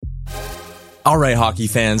All right, hockey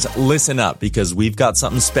fans, listen up because we've got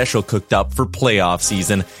something special cooked up for playoff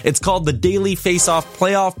season. It's called the Daily Face-Off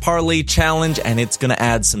Playoff Parlay Challenge, and it's going to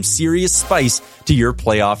add some serious spice to your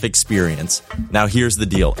playoff experience. Now, here's the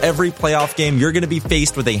deal. Every playoff game, you're going to be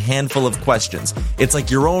faced with a handful of questions. It's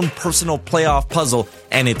like your own personal playoff puzzle,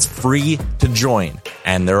 and it's free to join.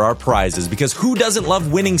 And there are prizes, because who doesn't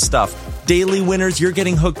love winning stuff? Daily winners, you're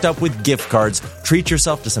getting hooked up with gift cards. Treat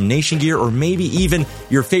yourself to some Nation gear or maybe even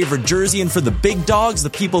your favorite jersey. And for the big dogs, the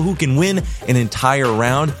people who can win an entire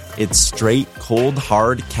round, it's straight, cold,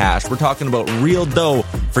 hard cash. We're talking about real dough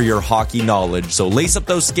for your hockey knowledge. So lace up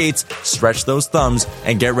those skates, stretch those thumbs,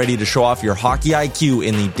 and get ready to show off your hockey IQ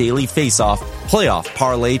in the Daily Face-Off Playoff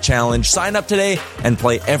Parlay Challenge. Sign up today and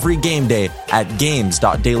play every game day at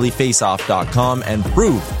games.dailyfaceoff.com and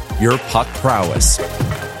prove your puck prowess.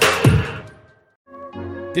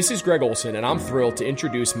 This is Greg Olson, and I'm thrilled to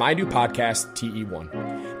introduce my new podcast,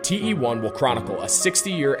 TE1. TE1 will chronicle a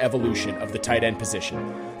 60-year evolution of the tight end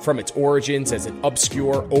position, from its origins as an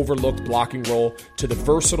obscure, overlooked blocking role to the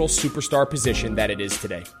versatile superstar position that it is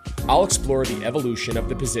today. I'll explore the evolution of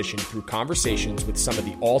the position through conversations with some of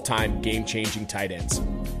the all-time game-changing tight ends.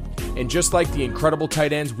 And just like the incredible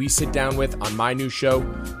tight ends we sit down with on my new show,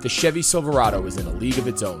 the Chevy Silverado is in a league of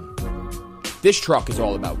its own. This truck is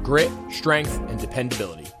all about grit, strength, and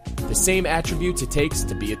dependability. The same attributes it takes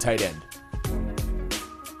to be a tight end.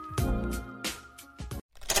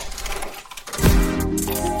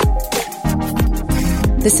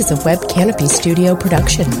 This is a Web Canopy Studio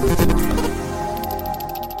production.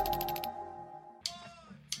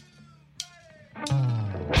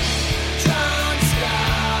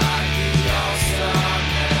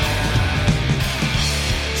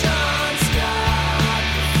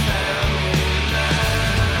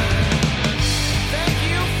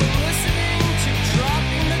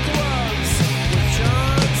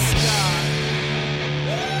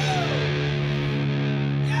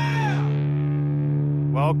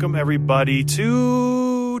 Welcome, everybody,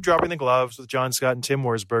 to Dropping the Gloves with John Scott and Tim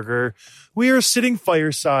Worsberger. We are sitting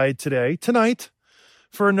fireside tonight,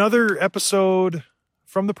 for another episode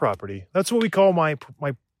from the property. That's what we call my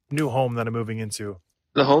new home that I'm moving into.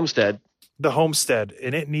 The homestead. The homestead,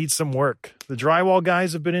 and it needs some work. The drywall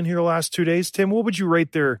guys have been in here the last 2 days. Tim, what would you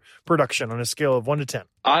rate their production on a scale of 1 to 10?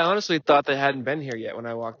 I honestly thought they hadn't been here yet when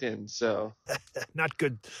I walked in, so. Not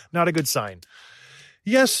good. Not a good sign.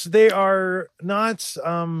 Yes, they are not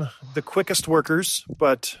the quickest workers,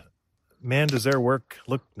 but man, does their work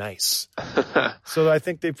look nice. So I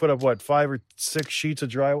think they put up, 5 or 6 sheets of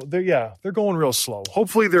drywall. They're going real slow.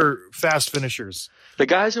 Hopefully they're fast finishers. The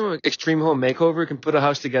guys from Extreme Home Makeover can put a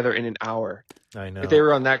house together in an hour. I know. If they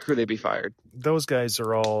were on that crew, they'd be fired. Those guys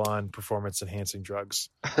are all on performance-enhancing drugs.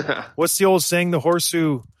 What's the old saying? The horse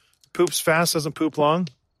who poops fast doesn't poop long?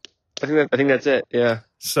 I think that's it, yeah.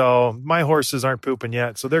 So my horses aren't pooping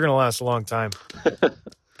yet, so they're going to last a long time.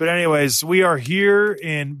 But anyways, we are here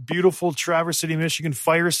in beautiful Traverse City, Michigan,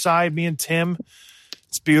 fireside, me and Tim.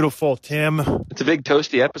 It's beautiful, Tim. It's a big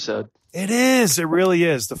toasty episode. It is. It really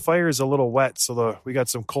is. The fire is a little wet, so we got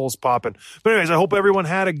some coals popping. But anyways, I hope everyone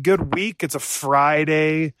had a good week. It's a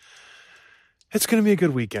Friday. It's going to be a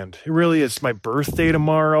good weekend. It really is. It's my birthday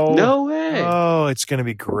tomorrow. No way. Oh, it's going to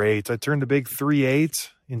be great. I turned a big 3-8.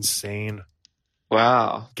 Insane.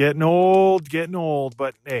 Wow. Getting old,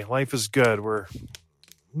 but hey, life is good. We're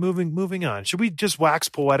moving on. Should we just wax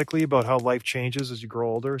poetically about how life changes as you grow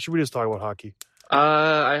older? Or should we just talk about hockey?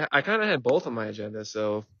 I kind of had both on my agenda,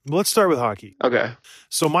 so. Let's start with hockey. Okay.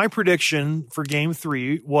 So my prediction for game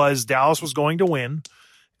 3 was Dallas was going to win,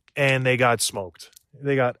 and they got smoked.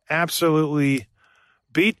 They got absolutely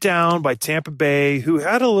beat down by Tampa Bay, who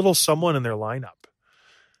had a little someone in their lineup.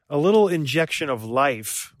 A little injection of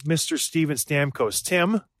life, Mr. Steven Stamkos.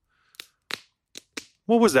 Tim,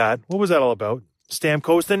 what was that? What was that all about?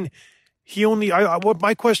 Stamkos, then he only,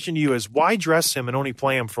 my question to you is, why dress him and only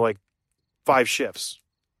play him for 5 shifts?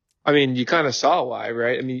 I mean, you kind of saw why,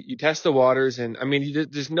 right? I mean, you test the waters, and I mean,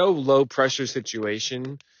 there's no low pressure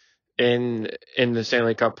situation in the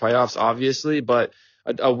Stanley Cup playoffs, obviously, but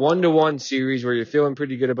a 1-1 series where you're feeling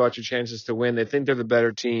pretty good about your chances to win. They think they're the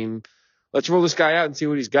better team. Let's roll this guy out and see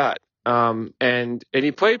what he's got. And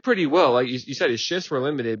he played pretty well. Like you said, his shifts were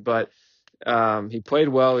limited, but he played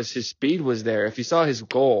well. His speed was there. If you saw his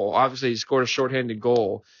goal, obviously he scored a shorthanded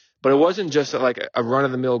goal, but it wasn't just a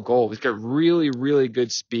run-of-the-mill goal. He's got really, really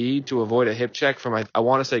good speed to avoid a hip check from, I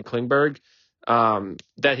want to say, Klingberg,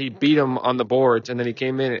 that he beat him on the boards, and then he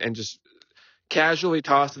came in and just casually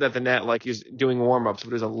tossed it at the net like he's doing warm-ups.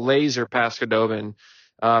 But it was a laser past Khudobin.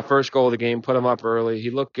 First goal of the game, put him up early. He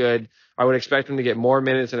looked good. I would expect him to get more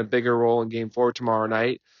minutes and a bigger role in Game 4 tomorrow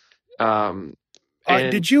night.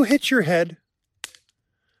 Did you hit your head?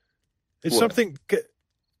 It's What? something.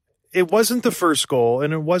 It wasn't the first goal,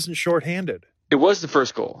 and it wasn't shorthanded. It was the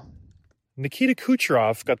first goal. Nikita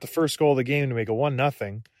Kucherov got the first goal of the game to make it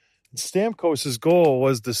 1-0. Stamkos' goal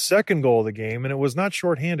was the second goal of the game, and it was not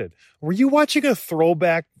shorthanded. Were you watching a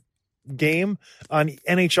throwback game on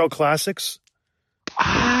NHL Classics?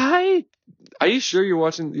 Are you sure you're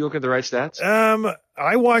looking at the right stats?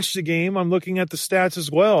 I watched the game. I'm looking at the stats as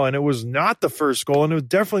well, and it was not the first goal, and it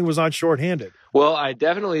definitely was not shorthanded. Well, I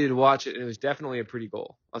definitely did watch it, and it was definitely a pretty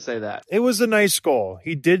goal. I'll say that. It was a nice goal.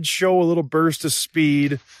 He did show a little burst of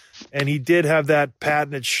speed, and he did have that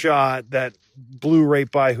patented shot that blew right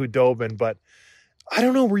by Hudobin, but I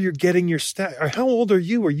don't know where you're getting your stat. How old are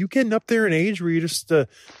you? Are you getting up there in age where you just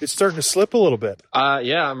it's starting to slip a little bit?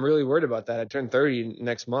 Yeah, I'm really worried about that. I turn 30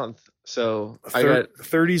 next month, so I got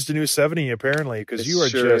 30's the new 70 apparently, because you are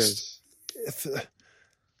sure just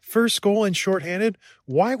first goal and shorthanded.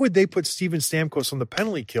 Why would they put Steven Stamkos on the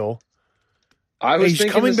penalty kill? He's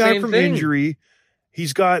coming back from injury.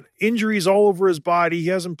 He's got injuries all over his body. He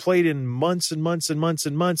hasn't played in months and months and months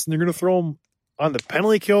and months, and they're going to throw him on the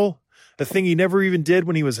penalty kill. A thing he never even did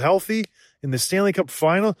when he was healthy in the Stanley Cup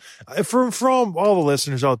final. From all the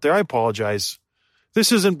listeners out there, I apologize.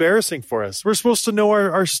 This is embarrassing for us. We're supposed to know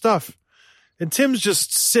our stuff. And Tim's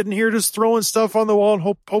just sitting here just throwing stuff on the wall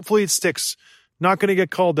and hopefully it sticks. Not going to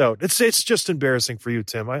get called out. It's just embarrassing for you,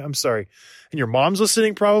 Tim. I'm sorry. And your mom's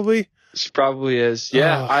listening probably? She probably is.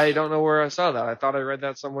 Yeah, I don't know where I saw that. I thought I read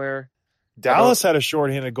that somewhere. Dallas had a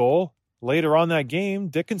shorthanded goal later on that game.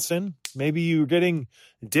 Dickinson. Maybe you were getting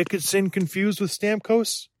Dickinson confused with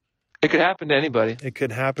Stamkos? It could happen to anybody. It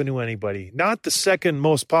could happen to anybody. Not the second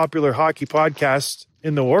most popular hockey podcast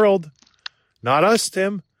in the world. Not us,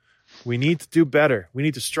 Tim. We need to do better. We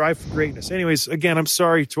need to strive for greatness. Anyways, again, I'm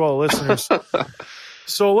sorry to all the listeners.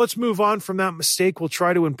 So let's move on from that mistake. We'll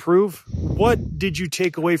try to improve. What did you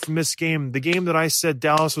take away from this game? The game that I said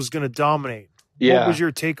Dallas was going to dominate. Yeah. What was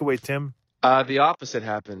your takeaway, Tim? The opposite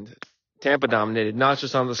happened. Tampa dominated, not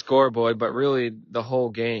just on the scoreboard, but really the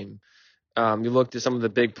whole game. You looked at some of the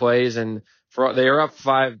big plays, and they were up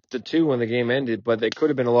 5-2 when the game ended, but they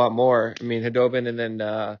could have been a lot more. I mean, Hudobin and then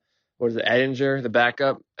Edinger, the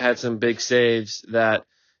backup, had some big saves that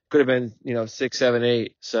could have been 6, 7,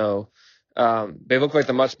 8. So they look like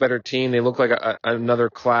a much better team. They look like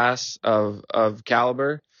another class of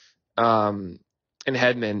caliber. And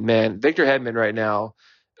Hedman, man, Victor Hedman right now.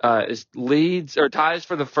 Leads or ties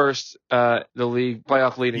for the first the league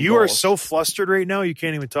playoff leading. You goals. are so flustered right now you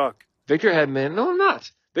can't even talk. Victor Hedman, no, I'm not.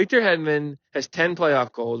 Victor Hedman has 10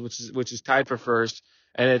 playoff goals, which is tied for first,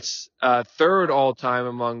 and it's third all time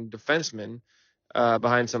among defensemen,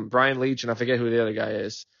 behind some Brian Leach and I forget who the other guy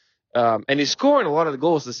is. And he's scoring a lot of the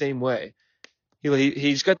goals the same way.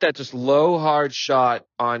 He's got that just low hard shot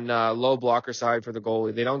on low blocker side for the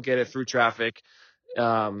goalie. They don't get it through traffic.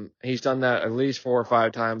 He's done that at least 4 or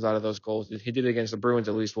 5 times out of those goals. He did it against the Bruins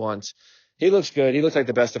at least once. He looks good. He looks like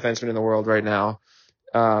the best defenseman in the world right now.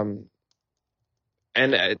 And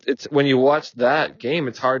it's when you watch that game,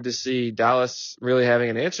 it's hard to see Dallas really having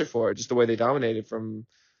an answer for it, just the way they dominated from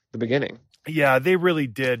the beginning. Yeah, they really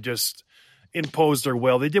did just impose their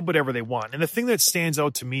will. They did whatever they want. And the thing that stands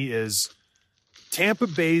out to me is Tampa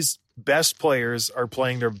Bay's best players are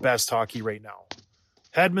playing their best hockey right now.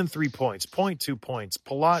 Hedman 3 points, Point 2 points,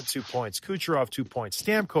 Palat 2 points, Kucherov 2 points,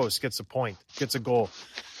 Stamkos gets a point, gets a goal.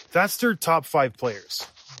 That's their top 5 players.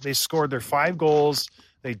 They scored their 5 goals.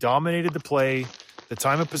 They dominated the play. The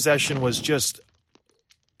time of possession was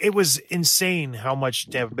it was insane how much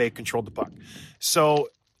Tampa Bay controlled the puck. So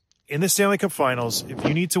in the Stanley Cup Finals, if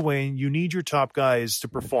you need to win, you need your top guys to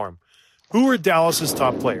perform. Who are Dallas's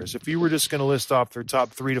top players? If you were just going to list off their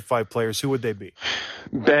top 3 to 5 players, who would they be?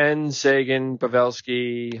 Ben, Sagan,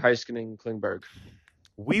 Pavelski, Heiskanen, Klingberg.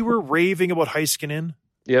 We were raving about Heiskanen.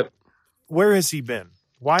 Yep. Where has he been?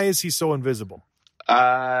 Why is he so invisible?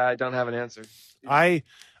 I don't have an answer.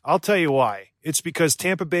 I'll tell you why. It's because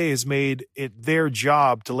Tampa Bay has made it their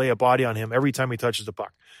job to lay a body on him every time he touches the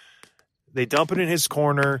puck. They dump it in his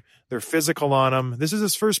corner. They're physical on him. This is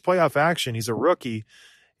his first playoff action. He's a rookie.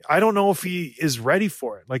 I don't know if he is ready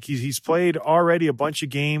for it. Like he's played already a bunch of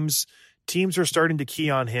games. Teams are starting to key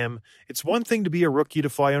on him. It's one thing to be a rookie to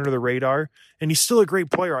fly under the radar, and he's still a great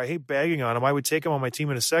player. I hate bagging on him. I would take him on my team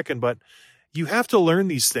in a second, but you have to learn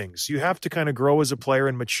these things. You have to kind of grow as a player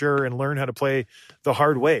and mature and learn how to play the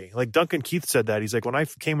hard way. Like Duncan Keith said that. He's like, when I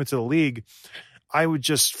came into the league, I would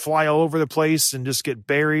just fly all over the place and just get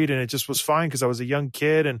buried, and it just was fine because I was a young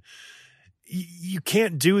kid, and you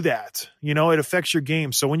can't do that. It affects your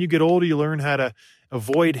game. So when you get older, you learn how to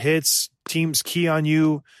avoid hits, teams key on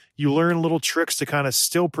you. You learn little tricks to kind of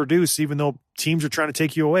still produce, even though teams are trying to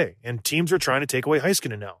take you away. And teams are trying to take away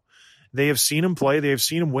Heiskanen now. They have seen him play. They have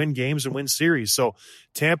seen him win games and win series. So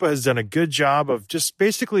Tampa has done a good job of just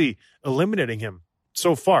basically eliminating him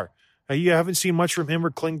so far. You haven't seen much from him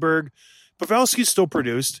or Klingberg. Pavelski's still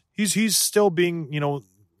produced. He's still being,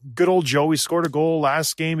 good old Joe. He scored a goal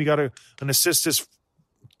last game. He got an assist this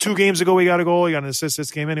 2 games ago. He got a goal. He got an assist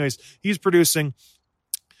this game. Anyways, he's producing.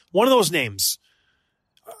 One of those names.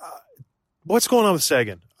 What's going on with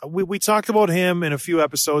Seguin? We talked about him a few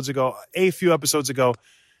episodes ago.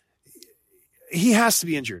 He has to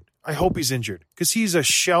be injured. I hope he's injured because he's a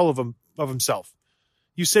shell of himself.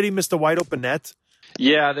 You said he missed a wide open net.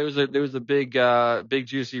 Yeah, there was a big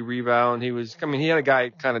juicy rebound. He had a guy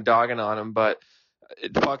kind of dogging on him, but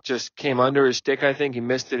the puck just came under his stick. I think he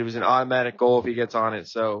missed it. It was an automatic goal if he gets on it.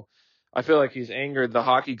 So I feel like he's angered the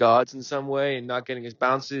hockey gods in some way and not getting his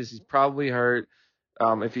bounces. He's probably hurt.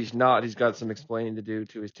 If he's not, he's got some explaining to do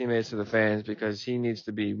to his teammates, to the fans, because he needs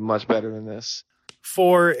to be much better than this.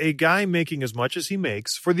 For a guy making as much as he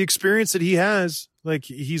makes, for the experience that he has, like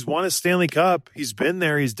he's won a Stanley Cup, he's been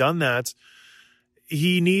there, he's done that.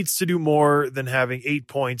 He needs to do more than having 8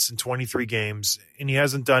 points in 23 games, and he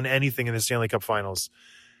hasn't done anything in the Stanley Cup Finals.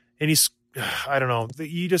 And I don't know,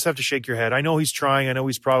 you just have to shake your head. I know he's trying. I know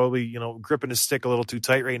he's probably, gripping his stick a little too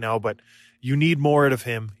tight right now, but you need more out of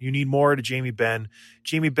him. You need more out of Jamie Benn.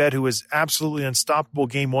 Jamie Benn, who was absolutely unstoppable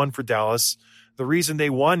game 1 for Dallas. The reason they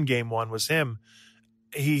won game 1 was him.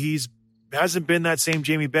 He hasn't been that same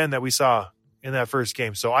Jamie Benn that we saw in that first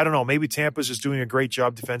game. So I don't know. Maybe Tampa's just doing a great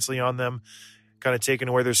job defensively on them, kind of taking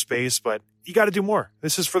away their space, but you got to do more.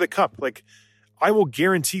 This is for the cup. Like, I will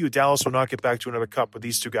guarantee you Dallas will not get back to another cup with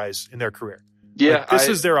these 2 guys in their career. Yeah. This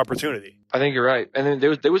is their opportunity. I think you're right. And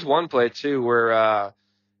then there was one play too where,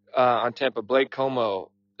 on Tampa, Blake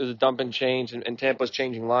Como, there's a dump and change and Tampa's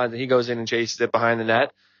changing lines and he goes in and chases it behind the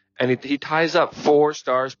net and he ties up 4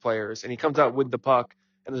 Stars players and he comes out with the puck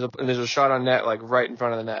and there's a shot on net, like right in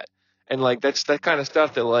front of the net. And like, that's that kind of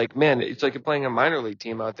stuff that, like, man, it's like you're playing a minor league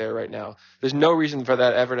team out there right now. There's no reason for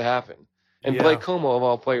that ever to happen. And Yeah. Blake Como, of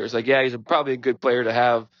all players, like, yeah, he's probably a good player to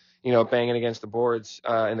have, banging against the boards,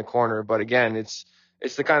 in the corner. But again, it's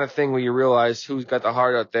the kind of thing where you realize who's got the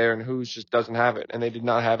heart out there and who just doesn't have it. And they did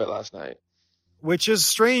not have it last night. Which is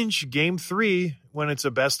strange. Game 3, when it's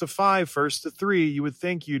a best of 5, first to 3, you would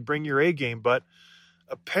think you'd bring your A game, but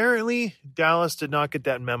apparently Dallas did not get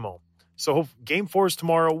that memo. So game 4 is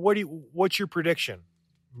tomorrow. What's your prediction?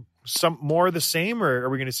 Some more of the same, or are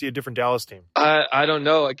we going to see a different Dallas team? I don't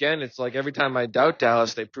know. Again, it's like every time I doubt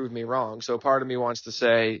Dallas, they prove me wrong. So part of me wants to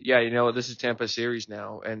say, yeah, this is Tampa's series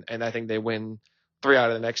now, and I think they win 3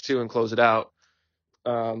 out of the next 2 and close it out.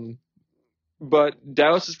 But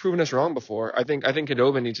Dallas has proven us wrong before. I think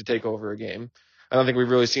Khudobin needs to take over a game. I don't think we've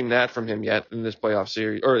really seen that from him yet in this playoff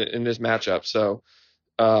series or in this matchup. So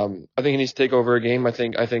I think he needs to take over a game. I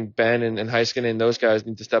think Ben and Heiskanen and those guys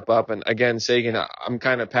need to step up. And again, Seguin, I'm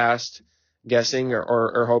kind of past guessing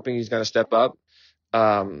or hoping he's going to step up.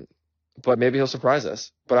 But maybe he'll surprise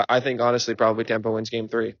us. But I think honestly, probably Tampa wins game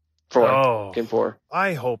 4. Game 4.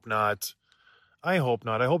 I hope not. I hope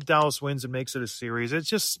Dallas wins and makes it a series. It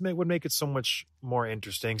just would make it so much more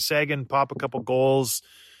interesting. Seguin pop a couple goals,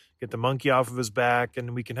 get the monkey off of his back,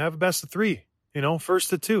 and we can have a best of 3. First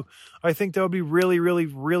to 2. I think that would be really, really,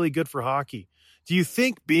 really good for hockey. Do you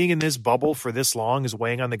think being in this bubble for this long is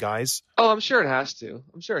weighing on the guys? Oh, I'm sure it has to.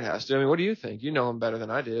 I mean, what do you think? You know them better than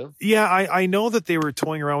I do. Yeah, I know that they were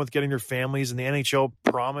toying around with getting their families, and the NHL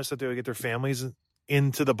promised that they would get their families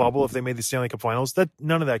into the bubble if they made the Stanley Cup Finals.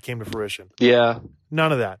 None of that came to fruition. Yeah.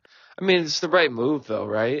 None of that. I mean, it's the right move, though,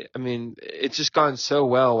 right? I mean, it's just gone so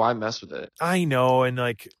well. Why mess with it? I know, and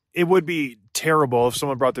it would be terrible if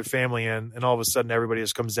someone brought their family in and all of a sudden everybody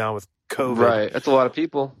just comes down with COVID. Right. That's a lot of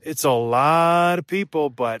people. It's a lot of people,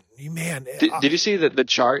 but man. Did you see the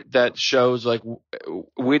chart that shows like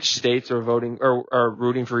which states are voting or are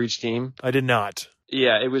rooting for each team? I did not.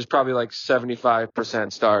 Yeah, it was probably like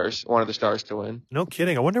 75% Stars, one of the Stars to win. No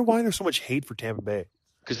kidding. I wonder why there's so much hate for Tampa Bay.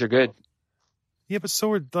 Because they're good. Yeah, but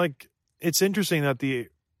so are it's interesting that the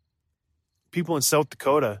people in South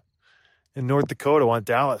Dakota and North Dakota want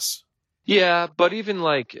Dallas. Yeah, but even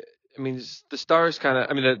the Stars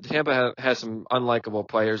the Tampa has some unlikable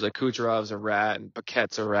players, like Kucherov's a rat and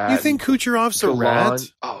Paquette's a rat. You think Kucherov's a rat?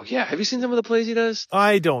 Oh, yeah. Have you seen some of the plays he does?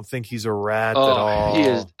 I don't think he's a rat at all. He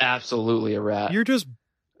is absolutely a rat. You're just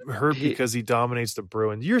hurt because he dominates the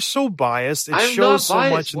Bruins. You're so biased. It I'm shows so not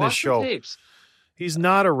biased. much in this Watch show. the tapes. He's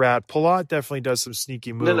not a rat. Palat definitely does some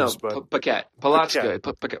sneaky moves. No, but Paquette. Palat's Paquette.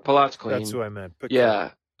 good. Palat's clean. That's who I meant. Paquette.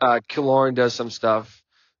 Yeah. Killorn does some stuff.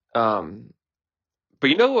 But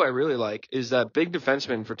you know who I really like is that big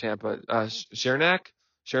defenseman for Tampa, Chernak.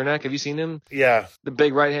 Chernak, have you seen him? Yeah. The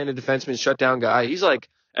big right-handed defenseman, shutdown guy. He's like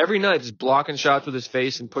every night just blocking shots with his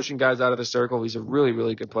face and pushing guys out of the circle. He's a really,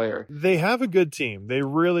 really good player. They have a good team. They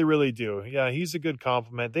really, really do. Yeah, he's a good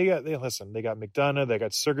compliment. They got McDonough, they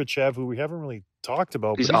got Sergachev, who we haven't really talked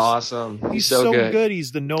about. He's awesome. He's so good.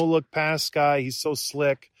 He's the no-look pass guy. He's so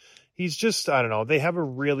slick. He's just, I don't know. They have a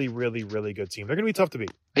really, really, really good team. They're going to be tough to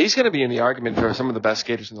beat. He's going to be in the argument for some of the best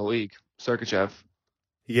skaters in the league, Sergachev.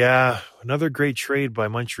 Yeah, another great trade by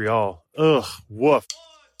Montreal. Ugh, woof.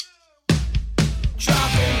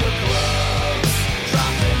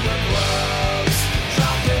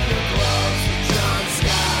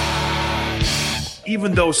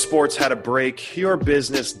 Even though sports had a break, your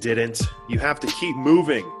business didn't. You have to keep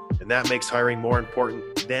moving, and that makes hiring more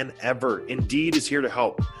important than ever. Indeed is here to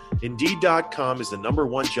help. Indeed.com is the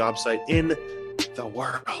 #1 job site in the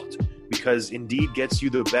world because Indeed gets you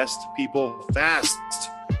the best people fast.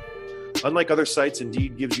 Unlike other sites,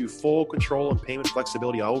 Indeed gives you full control and payment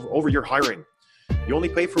flexibility over your hiring. You only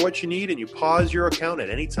pay for what you need and you pause your account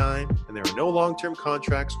at any time, and there are no long-term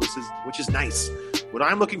contracts, which is nice. When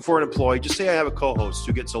I'm looking for an employee, just say I have a co-host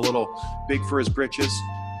who gets a little big for his britches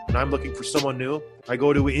and I'm looking for someone new, I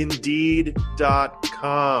go to Indeed.com.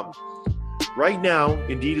 Right now,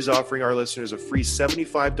 Indeed is offering our listeners a free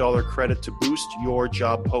 $75 credit to boost your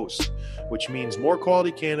job post, which means more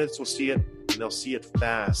quality candidates will see it and they'll see it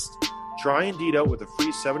fast. Try Indeed out with a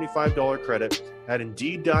free $75 credit at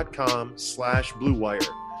Indeed.com/Blue Wire.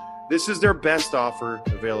 This is their best offer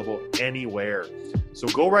available anywhere. So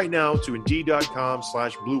go right now to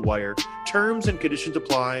Indeed.com/Blue Wire. Terms and conditions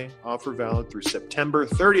apply. Offer valid through September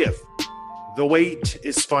 30th. The wait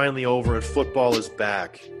is finally over and football is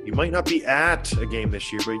back. You might not be at a game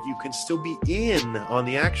this year, but you can still be in on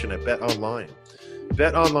the action at BetOnline.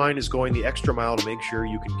 BetOnline is going the extra mile to make sure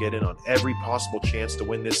you can get in on every possible chance to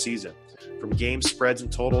win this season. From game spreads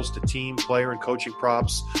and totals to team, player, and coaching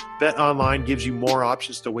props, BetOnline gives you more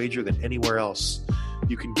options to wager than anywhere else.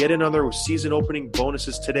 You can get in on their season opening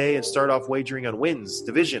bonuses today and start off wagering on wins,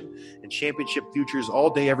 division, and championship futures all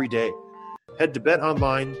day, every day. Head to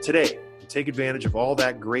BetOnline today and take advantage of all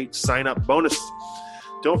that great sign-up bonus.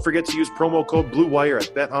 Don't forget to use promo code BlueWire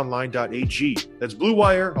at betonline.ag. That's Blue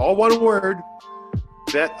Wire, all one word.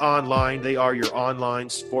 BetOnline, they are your online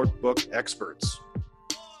sportbook experts.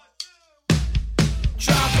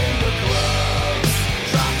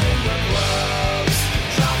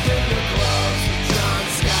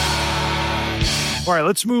 All right,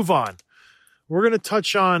 let's move on. We're going to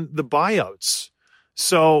touch on the buyouts.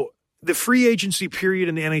 So the free agency period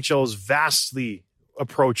in the NHL is vastly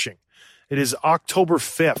approaching. It is October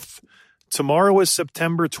 5th. Tomorrow is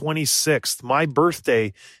September 26th, my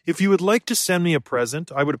birthday. If you would like to send me a present,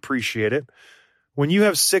 I would appreciate it. When you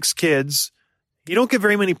have 6 kids, you don't get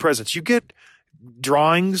very many presents. You get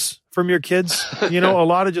drawings from your kids. You know, a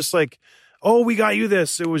lot of just like, oh, we got you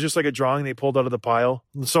this. It was just like a drawing they pulled out of the pile.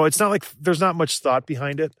 So it's not like there's not much thought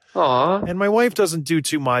behind it. Aww. And my wife doesn't do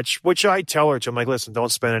too much, which I tell her to. I'm like, listen,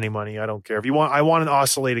 don't spend any money. I don't care. If you want, I want an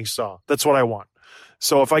oscillating saw. That's what I want.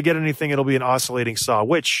 So if I get anything, it'll be an oscillating saw,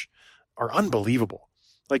 which are unbelievable.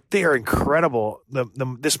 Like they are incredible.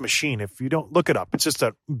 This machine, if you don't look it up, it's just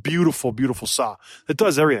a beautiful, beautiful saw that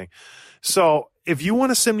does everything. So if you want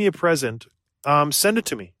to send me a present, send it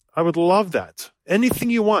to me. I would love that. Anything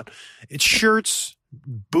you want. It's shirts,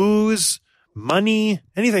 booze, money,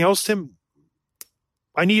 anything else, Tim.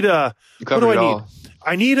 I need what do I need?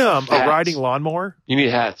 I need a riding lawnmower. You need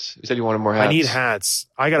hats. You said you wanted more hats. I need hats.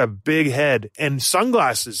 I got a big head and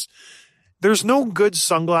sunglasses. There's no good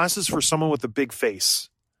sunglasses for someone with a big face.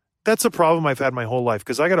 That's a problem I've had my whole life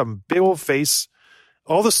because I got a big old face.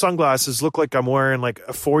 All the sunglasses look like I'm wearing like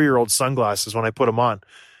a 4-year-old sunglasses when I put them on.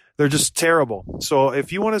 They're just terrible. So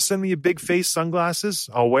if you want to send me a big face sunglasses,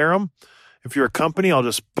 I'll wear them. If you're a company, I'll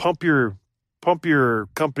just pump your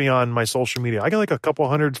company on my social media. I got like a couple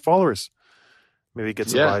hundred followers. Maybe get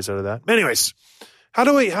some buys out of that. Anyways, how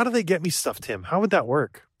do they get me stuff, Tim? How would that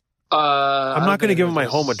work? I'm not going to give them my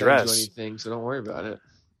home address. Anything, so don't worry about it.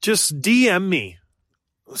 Just DM me.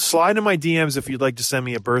 Slide in my DMs if you'd like to send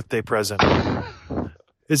me a birthday present.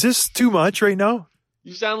 Is this too much right now?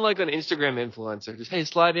 You sound like an Instagram influencer. Just, hey,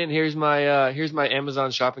 slide in. Here's my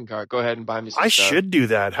Amazon shopping cart. Go ahead and buy me some stuff. Should do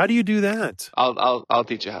that. How do you do that? I'll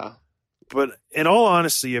teach you how. But in all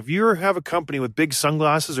honesty, if you have a company with big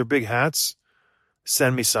sunglasses or big hats,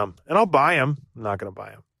 send me some, and I'll buy them. I'm not going to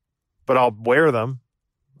buy them, but I'll wear them.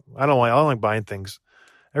 I don't like buying things.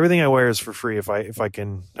 Everything I wear is for free if I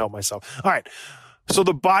can help myself. All right, So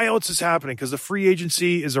the buyouts is happening because the free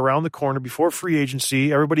agency is around the corner. Before free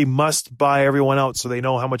agency, everybody must buy everyone out so they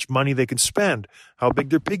know how much money they can spend, how big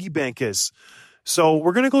their piggy bank is. So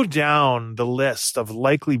we're going to go down the list of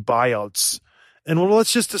likely buyouts, and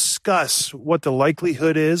let's just discuss what the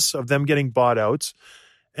likelihood is of them getting bought out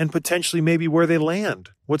and potentially maybe where they land.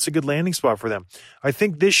 What's a good landing spot for them? I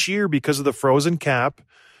think this year, because of the frozen cap,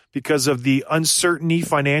 because of the uncertainty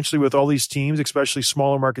financially with all these teams, especially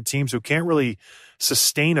smaller market teams who can't really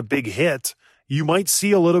sustain a big hit, you might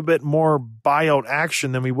see a little bit more buyout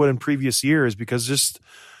action than we would in previous years because just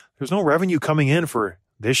there's no revenue coming in for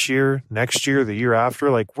this year, next year, the year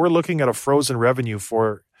after. Like, we're looking at a frozen revenue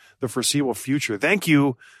for the foreseeable future. Thank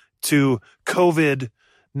you to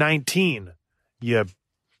COVID-19, you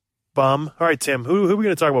bum. All right, Tim, who are we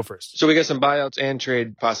going to talk about first? So we got some buyouts and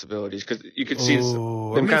trade possibilities because you could see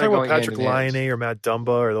them kind of going Patrick Laine or Matt Dumba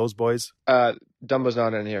or those boys. Dumba's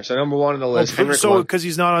not in here. So number one on the list. So because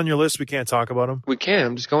he's not on your list, we can't talk about him? We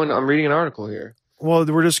can. I'm reading an article here. Well,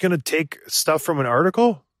 we're just going to take stuff from an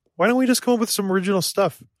article? Why don't we just come up with some original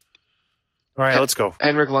stuff? All right, let's go.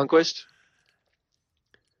 Henrik Lundqvist.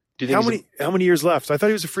 Do you think how many years left? I thought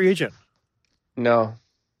he was a free agent. No.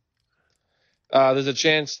 There's a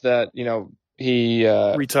chance that, he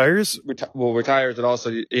retires. Retires, and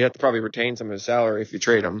also you have to probably retain some of his salary if you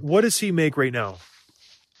trade him. What does he make right now?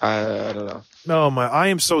 I don't know. No, I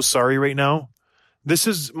am so sorry right now. This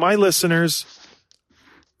is my listeners.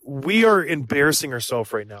 We are embarrassing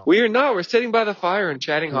ourselves right now. We are not. We're sitting by the fire and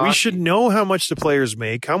chatting hockey. We should know how much the players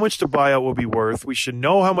make, how much the buyout will be worth. We should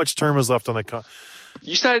know how much term is left on the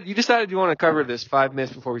You decided you want to cover this 5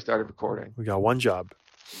 minutes before we started recording. We got one job.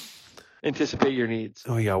 Anticipate your needs.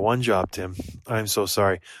 Oh, yeah, one job, Tim. I'm so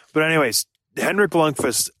sorry. But anyways, Henrik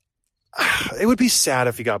Lundqvist, it would be sad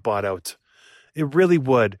if he got bought out. It really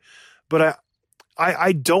would. But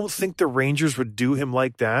I don't think the Rangers would do him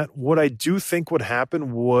like that. What I do think would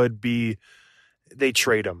happen would be they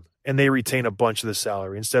trade him and they retain a bunch of the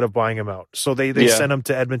salary instead of buying him out. So they send him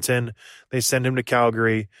to Edmonton, they send him to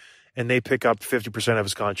Calgary, and they pick up 50% of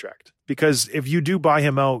his contract. Because if you do buy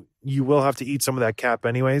him out, you will have to eat some of that cap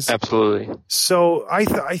anyways. Absolutely. So I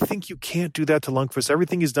think you can't do that to Lundqvist.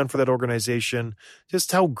 Everything he's done for that organization,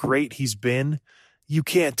 just how great he's been, you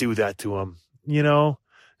can't do that to him,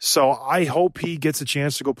 So I hope he gets a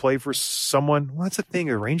chance to go play for someone. Well, that's the thing.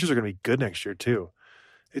 The Rangers are going to be good next year too.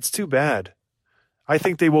 It's too bad. I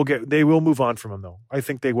think they will move on from him though. I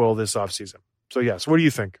think they will this offseason. So yes, what do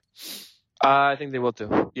you think? I think they will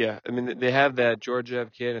too. Yeah. I mean, they have that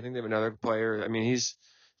Georgiev kid. I think they have another player. I mean,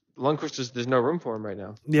 Lundqvist, there's no room for him right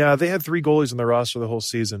now. Yeah, they had 3 goalies in their roster the whole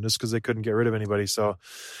season just because they couldn't get rid of anybody. So,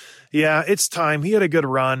 yeah, it's time. He had a good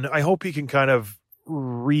run. I hope he can kind of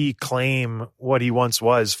reclaim what he once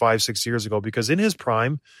was 5-6 years ago because in his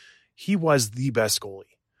prime, he was the best goalie.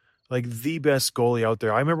 Like the best goalie out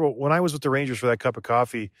there. I remember when I was with the Rangers for that cup of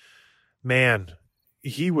coffee, man,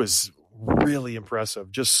 he was really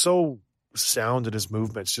impressive. Just so sound in his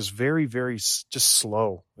movements. Just very, very just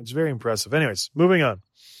slow. It's very impressive. Anyways, moving on.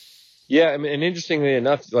 Yeah, I mean, and interestingly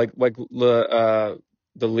enough, like the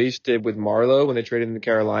Leafs did with Marleau when they traded him to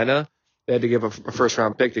Carolina, they had to give a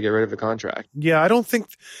first-round pick to get rid of the contract. Yeah, I don't think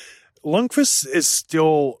Lundqvist is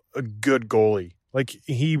still a good goalie. Like,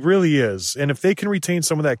 he really is. And if they can retain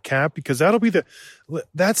some of that cap, because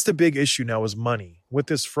that's the big issue now is money. With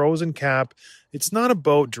this frozen cap, it's not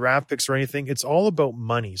about draft picks or anything. It's all about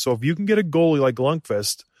money. So if you can get a goalie like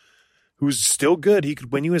Lundqvist, who's still good, he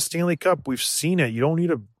could win you a Stanley Cup. We've seen it. You don't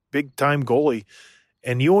need a big-time goalie,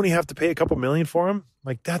 and you only have to pay a couple million for him.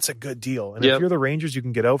 Like, that's a good deal. And if you're the Rangers, you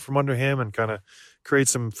can get out from under him and kind of create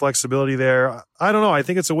some flexibility there. I don't know. I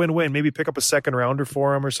think it's a win-win. Maybe pick up a second rounder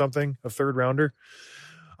for him or something, a third rounder.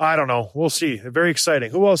 I don't know. We'll see. Very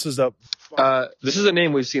exciting. Who else is up? This is a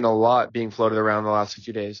name we've seen a lot being floated around the last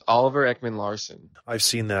few days. Oliver Ekman-Larsson. I've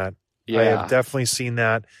seen that. Yeah. I have definitely seen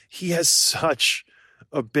that. He has such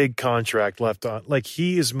a big contract left on. Like,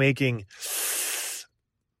 he is making...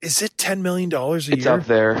 Is it $10 million a year? It's up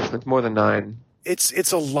there. It's more than 9.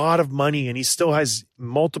 It's a lot of money, and he still has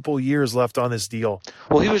multiple years left on this deal.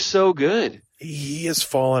 Well, he was so good. He has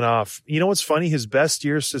fallen off. You know what's funny? His best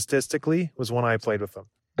year statistically was when I played with him.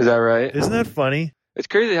 Is that right? Isn't that funny? It's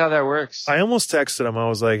crazy how that works. I almost texted him. I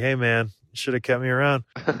was like, hey, man, you should have kept me around.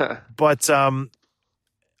 But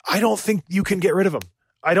I don't think you can get rid of him.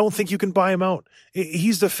 I don't think you can buy him out.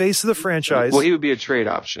 He's the face of the franchise. Well, he would be a trade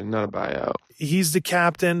option, not a buyout. He's the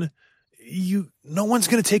captain. No one's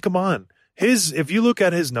going to take him on. If you look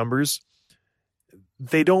at his numbers,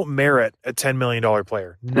 they don't merit a $10 million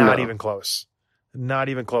player. Not even close. Not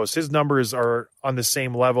even close. His numbers are on the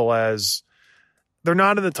same level as they're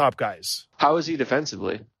not in the top guys. How is he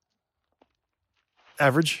defensively?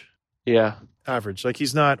 Average. Yeah. Average. Like,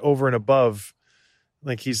 he's not over and above.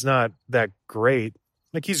 Like, he's not that great.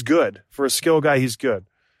 Like, he's good. For a skill guy, he's good.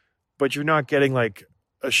 But you're not getting, like,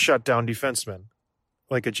 a shutdown defenseman,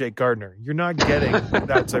 like a Jake Gardiner. You're not getting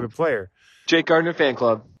that type of player. Jake Gardiner fan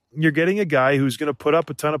club. You're getting a guy who's going to put up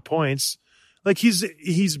a ton of points. Like,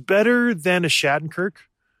 he's better than a Shattenkirk,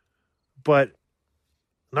 but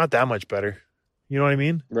not that much better. You know what I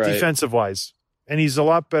mean? Right. Defensive-wise. And he's a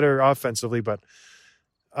lot better offensively, but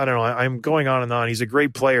I don't know. I'm going on and on. He's a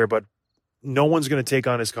great player, but no one's going to take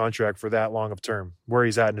on his contract for that long of term where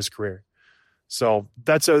he's at in his career. So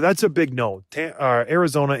that's a big no.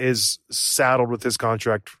 Arizona is saddled with his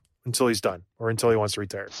contract until he's done or until he wants to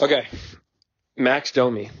retire. Okay. Max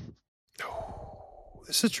Domi.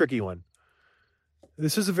 This is a tricky one.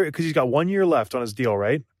 This is because he's got 1 year left on his deal,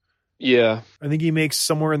 right? Yeah. I think he makes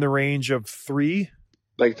somewhere in the range of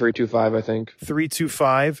like 325, I think.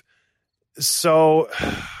 325. So,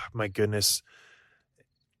 my goodness,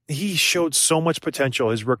 he showed so much potential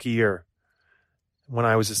his rookie year when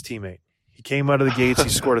I was his teammate. He came out of the gates. He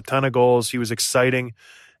scored a ton of goals. He was exciting.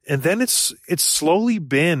 And then it's slowly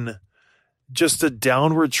been just a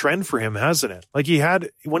downward trend for him, hasn't it? Like,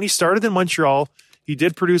 when he started in Montreal, he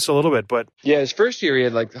did produce a little bit, but yeah, his first year he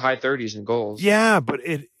had like high 30s in goals. Yeah, but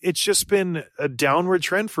it's just been a downward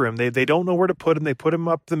trend for him. They don't know where to put him. They put him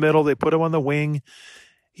up the middle. They put him on the wing.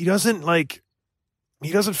 He doesn't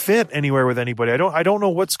fit anywhere with anybody. I don't know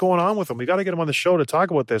what's going on with him. We got to get him on the show to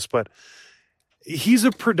talk about this, but he's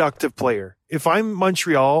a productive player. If I'm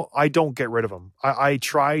Montreal, I don't get rid of him. I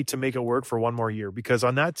try to make it work for one more year because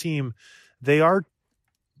on that team, they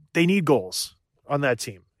need goals on that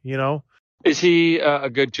team, you know? Is he a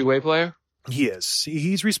good two-way player? He is.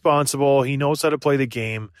 He's responsible. He knows how to play the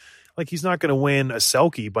game. Like, he's not going to win a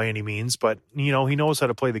Selke by any means, but, you know, he knows how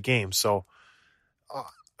to play the game. So,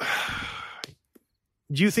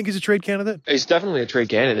 do you think he's a trade candidate? He's definitely a trade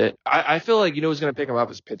candidate. I feel like, you know, who's going to pick him up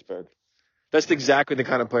is Pittsburgh. That's exactly the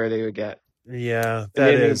kind of player they would get. Yeah,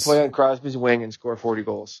 that is. They can play on Crosby's wing and score 40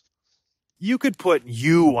 goals. You could put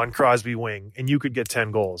you on Crosby wing, and you could get 10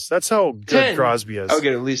 goals. That's how good 10. Crosby is. I would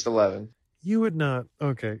get at least 11. You would not.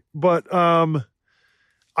 Okay. But I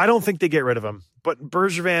don't think they get rid of him. But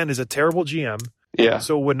Bergevin is a terrible GM. Yeah.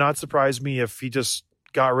 So it would not surprise me if he just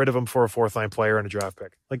got rid of him for a fourth-line player and a draft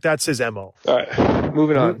pick. Like, that's his MO. All right.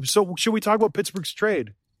 Moving on. So should we talk about Pittsburgh's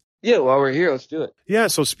trade? Yeah, while we're here, let's do it. Yeah,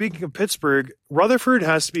 so speaking of Pittsburgh, Rutherford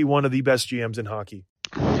has to be one of the best GMs in hockey.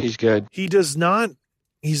 He's good. He's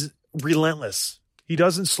relentless. He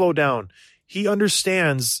doesn't slow down. He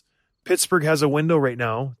understands Pittsburgh has a window right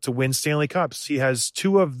now to win Stanley Cups. He has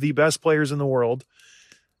two of the best players in the world,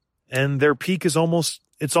 and their peak is almost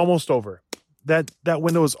over. That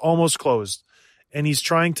window is almost closed, and he's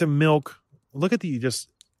trying to milk. Look at the just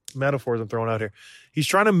metaphors I'm throwing out here. He's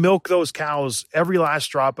trying to milk those cows, every last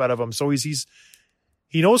drop out of them. So he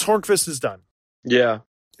knows Hornqvist is done. Yeah,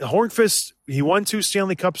 Hornqvist, he won 2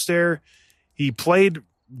 Stanley Cups there. He played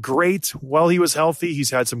great while he was healthy.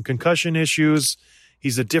 He's had some concussion issues.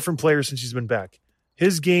 He's a different player since he's been back.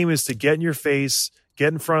 His game is to get in your face,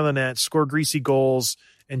 get in front of the net, score greasy goals,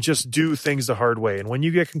 and just do things the hard way. And when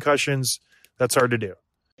you get concussions, that's hard to do.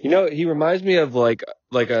 You know, he reminds me of like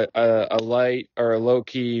a light or a low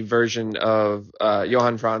key version of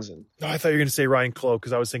Johan Franzen. Oh, I thought you were going to say Ryan Clough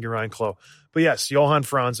because I was thinking Ryan Clough. But yes, Johan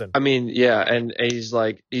Franzen. I mean, yeah, and he's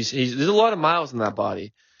there's a lot of miles in that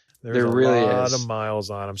body. There really is. A lot of miles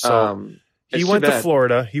on him. So he went to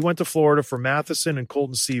Florida. He went to Florida for Matheson and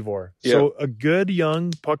Colton Seavor. Yep. So a good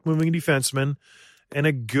young puck-moving defenseman and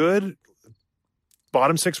a good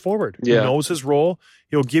bottom six forward. Yeah. He knows his role.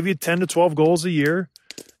 He'll give you 10 to 12 goals a year,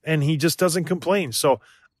 and he just doesn't complain. So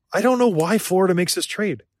I don't know why Florida makes this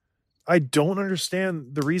trade. I don't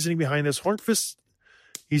understand the reasoning behind this. Hornqvist,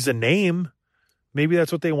 he's a name. Maybe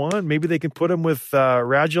that's what they want. Maybe they can put him with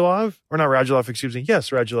Radulov. Or not Radulov, excuse me. Yes,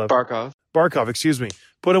 Radulov. Barkov, excuse me.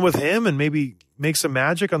 Put him with him and maybe make some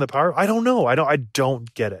magic on the power. I don't know. I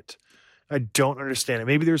don't get it. I don't understand it.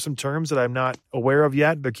 Maybe there's some terms that I'm not aware of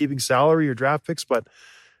yet. They're keeping salary or draft picks, but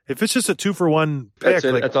if it's just a 2-for-1 pick,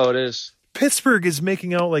 that's all it is. Pittsburgh is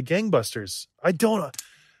making out like gangbusters. I don't.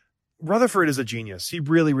 Rutherford is a genius. He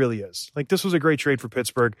really, really is. Like, this was a great trade for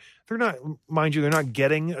Pittsburgh. They're not, mind you, they're not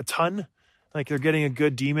getting a ton. Like, they're getting a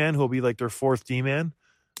good D-man who will be like their 4th D-man.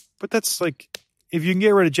 But that's like, if you can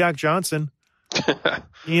get rid of Jack Johnson,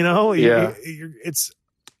 you know, yeah. It's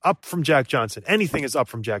up from Jack Johnson. Anything is up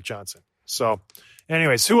from Jack Johnson. So,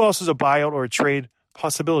 anyways, who else is a buyout or a trade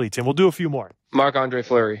possibility, Tim? We'll do a few more. Marc-Andre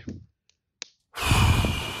Fleury.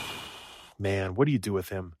 Man, what do you do with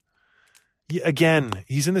him? Again,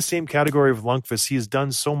 he's in the same category of Lundqvist. He has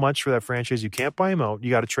done so much for that franchise. You can't buy him out. You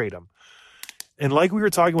got to trade him. And like we were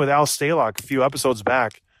talking with Al Stalock a few episodes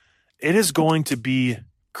back, it is going to be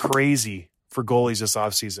crazy for goalies this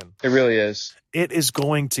offseason. It really is. It is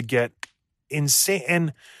going to get insane.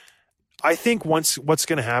 And I think what's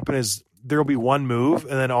going to happen is there will be one move,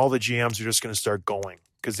 and then all the GMs are just going to start going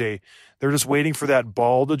because they're just waiting for that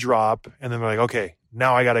ball to drop, and then they're like, okay,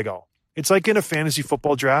 now I got to go. It's like in a fantasy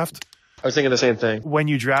football draft. I was thinking the same thing. When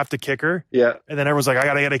you draft a kicker, yeah, and then everyone's like, I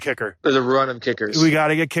got to get a kicker. There's a run of kickers. We got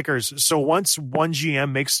to get kickers. So once one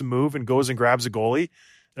GM makes the move and goes and grabs a goalie,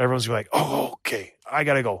 everyone's like, oh, okay, I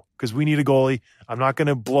got to go because we need a goalie. I'm not going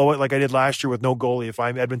to blow it like I did last year with no goalie if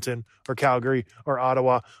I'm Edmonton or Calgary or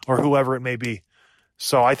Ottawa or whoever it may be.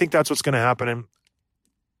 So I think that's what's going to happen. And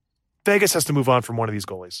Vegas has to move on from one of these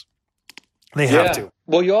goalies. They have to.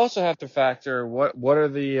 Well, you also have to factor what are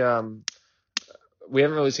the we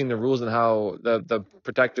haven't really seen the rules on how the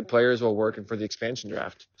protected players will work and for the expansion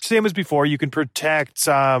draft. Same as before, you can protect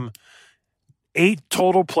 8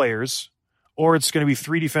 total players, or it's going to be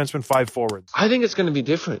 3 defensemen, 5 forwards. I think it's going to be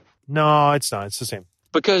different. No, it's not. It's the same.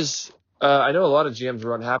 Because I know a lot of GMs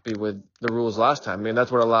were unhappy with the rules last time. I mean,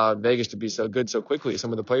 that's what allowed Vegas to be so good so quickly.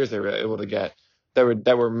 Some of the players they were able to get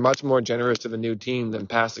that were much more generous to the new team than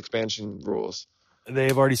past expansion rules.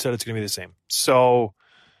 They've already said it's going to be the same. So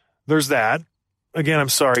there's that. Again, I'm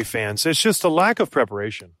sorry, fans. It's just a lack of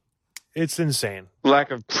preparation. It's insane.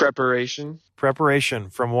 Lack of preparation? Preparation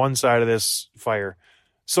from one side of this fire.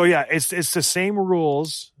 So, yeah, it's the same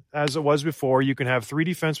rules as it was before. You can have 3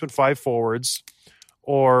 defensemen, 5 forwards,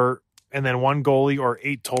 and then 1 goalie or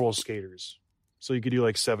 8 total skaters. So you could do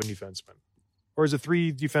like 7 defensemen. Or is it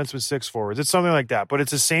 3 defensemen, 6 forwards? It's something like that. But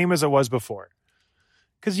it's the same as it was before.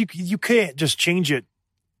 Because you can't just change it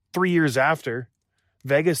 3 years after.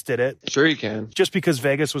 Vegas did it. Sure you can. Just because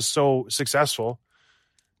Vegas was so successful.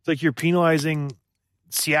 It's like you're penalizing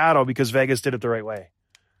Seattle because Vegas did it the right way.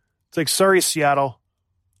 It's like, sorry, Seattle.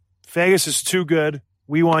 Vegas is too good.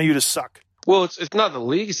 We want you to suck. Well, it's not the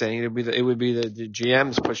league saying it. It would be the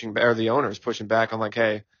GMs pushing back, or the owners pushing back on like,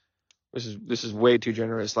 hey, this is way too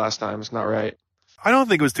generous last time. It's not right. I don't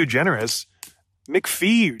think it was too generous.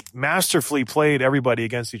 McPhee masterfully played everybody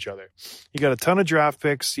against each other. He got a ton of draft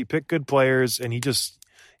picks. He picked good players, and he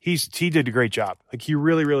did a great job. Like, he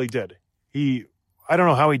really, really did. I don't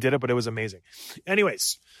know how he did it, but it was amazing.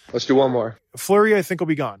 Anyways. Let's do one more. Fleury, I think, will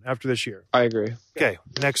be gone after this year. I agree. Okay,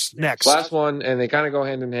 next. Last one, and they kind of go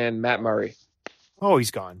hand in hand, Matt Murray. Oh,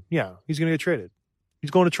 he's gone. Yeah, he's going to get traded. He's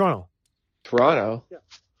going to Toronto. Toronto? Yeah.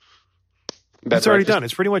 It's already done.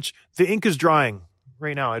 It's pretty much, the ink is drying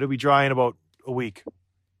right now. It'll be dry in about a week.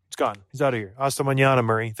 It's gone. He's out of here. Hasta mañana,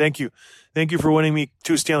 Murray. Thank you. Thank you for winning me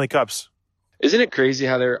 2 Stanley Cups. Isn't it crazy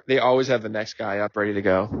how they always have the next guy up ready to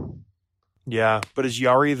go? Yeah, but is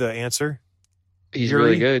Yari the answer? He's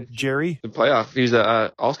really good. Jerry? The playoff. He's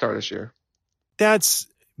an all-star this year. That's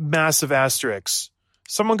massive asterisks.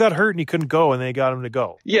 Someone got hurt and he couldn't go, and they got him to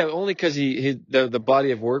go. Yeah, only because the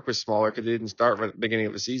body of work was smaller because he didn't start at the beginning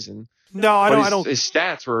of the season. No, I don't. His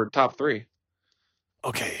stats were top 3.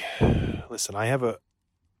 Okay, listen,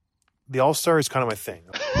 the All-Star is kind of my thing.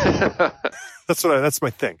 That's my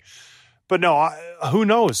thing. But no, who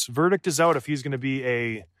knows? Verdict is out if he's going to be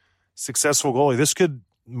a successful goalie. This could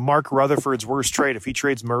mark Rutherford's worst trade if he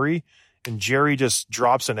trades Murray and Jerry just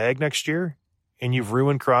drops an egg next year, and you've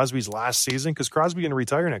ruined Crosby's last season because Crosby's going to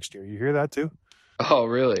retire next year. You hear that too? Oh,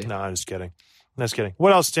 really? No, I'm just kidding.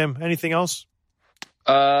 What else, Tim? Anything else?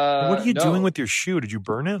 What are you doing with your shoe? Did you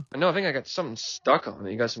burn it? No, I think I got something stuck on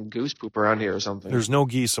it. You got some goose poop around here or something. There's no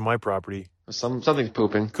geese on my property. Something's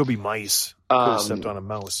pooping. Could be mice. Could have stepped on a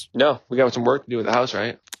mouse. No, we got some work to do with the house,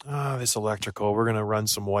 right? This electrical. We're going to run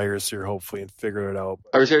some wires here, hopefully, and figure it out.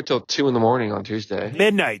 I was here till 2 a.m. on Tuesday.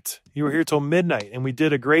 Midnight. You were here till midnight, and we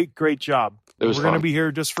did a great, great job. We're going to be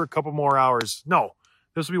here just for a couple more hours. No,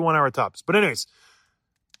 this will be 1 hour tops. But anyways,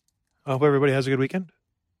 I hope everybody has a good weekend.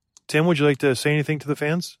 Tim, would you like to say anything to the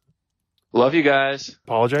fans? Love you guys.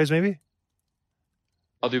 Apologize, maybe?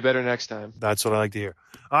 I'll do better next time. That's what I like to hear.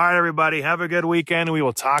 All right, everybody. Have a good weekend, and we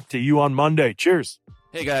will talk to you on Monday. Cheers.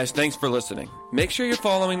 Hey, guys. Thanks for listening. Make sure you're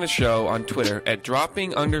following the show on Twitter at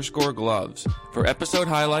dropping_gloves for episode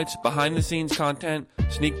highlights, behind-the-scenes content,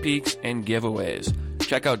 sneak peeks, and giveaways.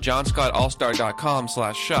 Check out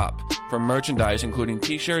johnscottallstar.com/shop for merchandise including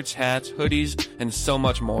t-shirts, hats, hoodies, and so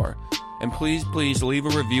much more. And please leave a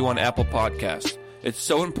review on Apple Podcasts. It's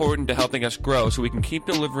so important to helping us grow so we can keep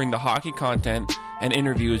delivering the hockey content and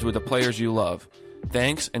interviews with the players you love.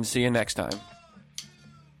 Thanks, and see you next time.